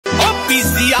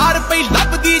यार पई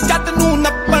लभदी जट नूं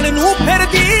नप्पण नूं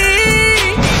फिरदी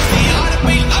यार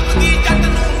पई लभदी जट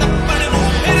नूं नप्पण नूं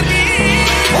फिरदी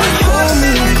Hold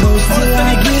me close till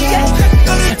I get up.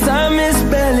 Time is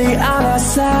barely on our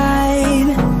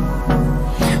side.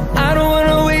 I don't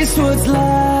wanna waste what's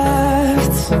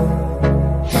left.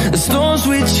 The storms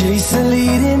we chase are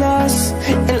leading us,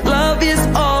 and love is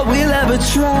all we'll ever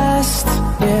trust.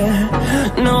 Yeah,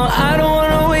 no, I don't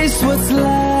wanna waste what's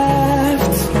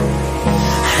left.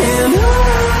 And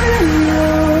on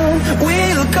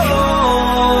we'll go,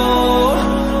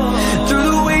 through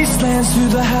the wastelands,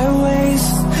 through the highways,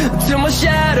 till my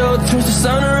shadow turns to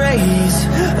sun rays.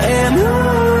 And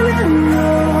on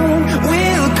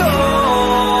we'll go,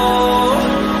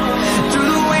 through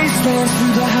the wastelands,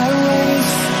 through the highways,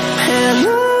 and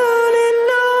on we'll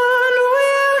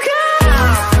go.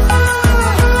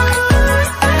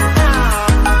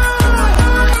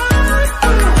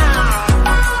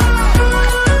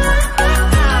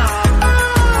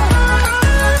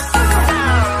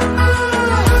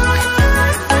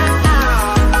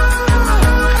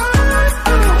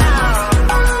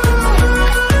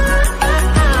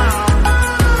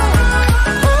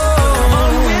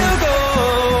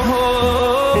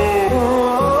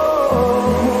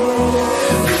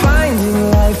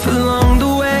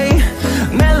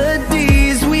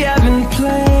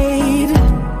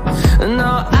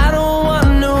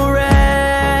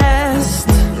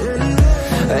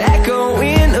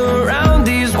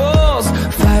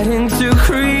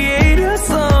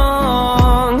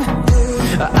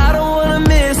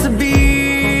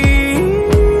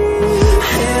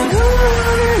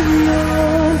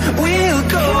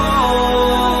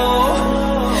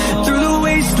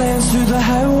 Through the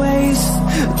highways,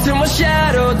 till my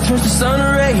shadow turns to sun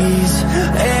rays.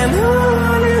 And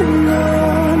on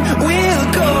we'll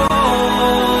go,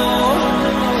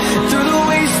 through the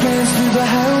wastelands, through the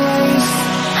highways,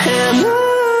 and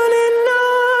on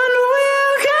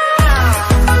we'll go.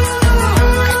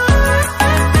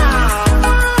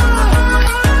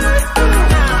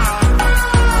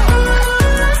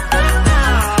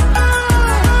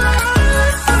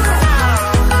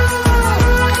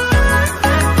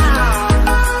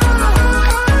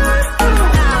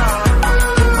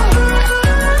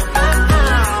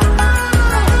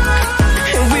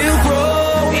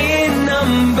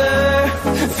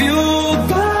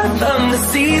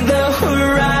 See the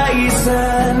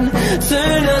horizon,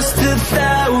 turn us to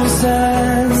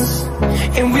thousands,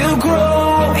 and we'll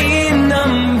grow in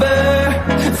number,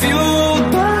 fueled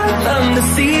by them. To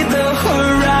see the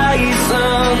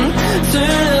horizon,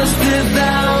 turn us to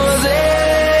thousands,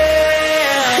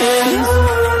 and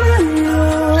on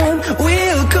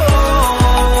we'll go,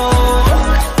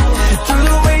 through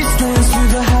the wastelands, through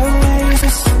the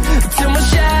highways, till my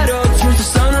shadow turns to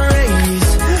sun rays.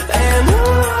 And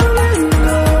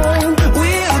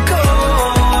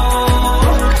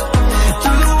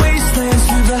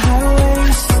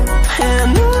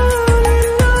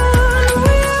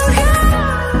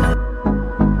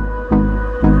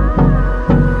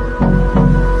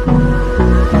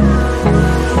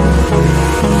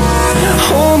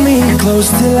close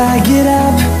till I get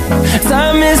up.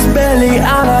 Time is barely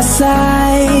on our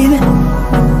side.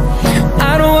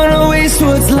 I don't wanna waste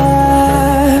what's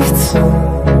left.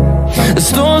 The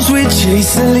storms we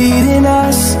chase are leading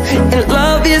us, and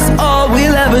love is all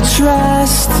we'll ever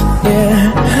trust. Yeah,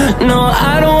 no,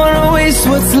 I don't wanna waste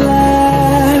what's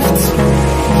left.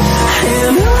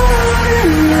 And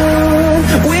on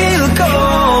we'll go,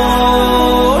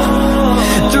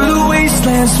 through the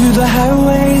wastelands, through the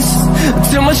highways,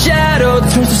 till my shadow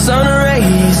turns to sun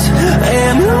rays.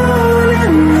 And on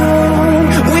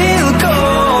we'll go,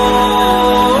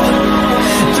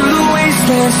 through the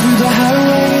wastelands, through the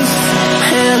highways,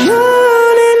 and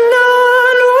on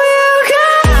we'll go.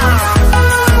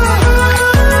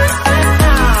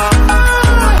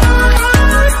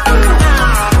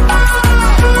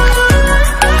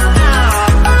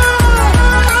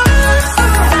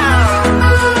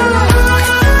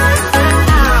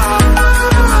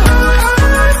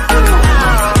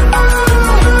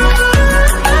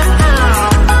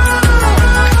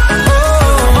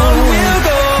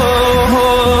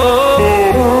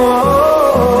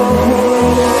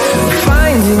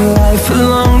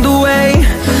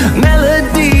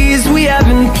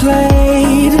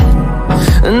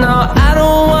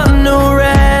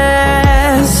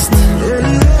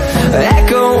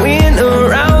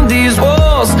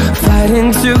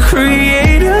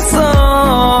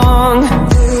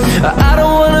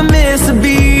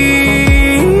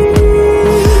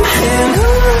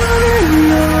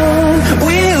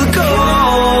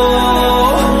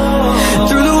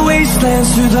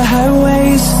 the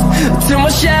highways, till my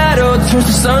shadow turns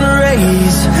to sun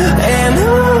rays. And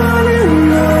on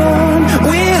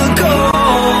we'll go,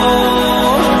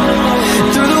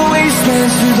 through the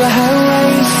wastelands, through the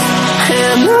highways.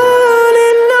 And on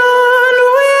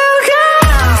we'll go.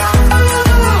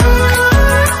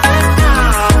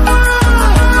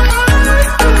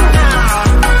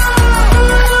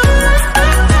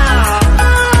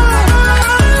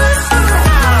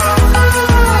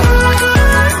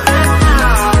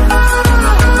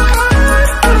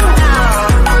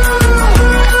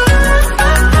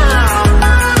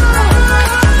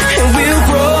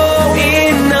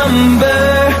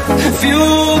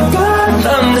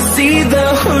 See the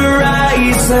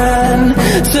horizon,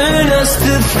 turn us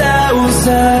to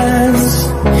thousands,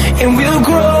 and we'll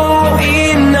grow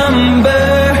in number,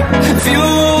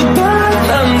 fueled by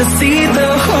them to see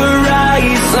the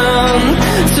horizon,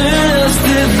 turn us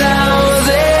to thousands.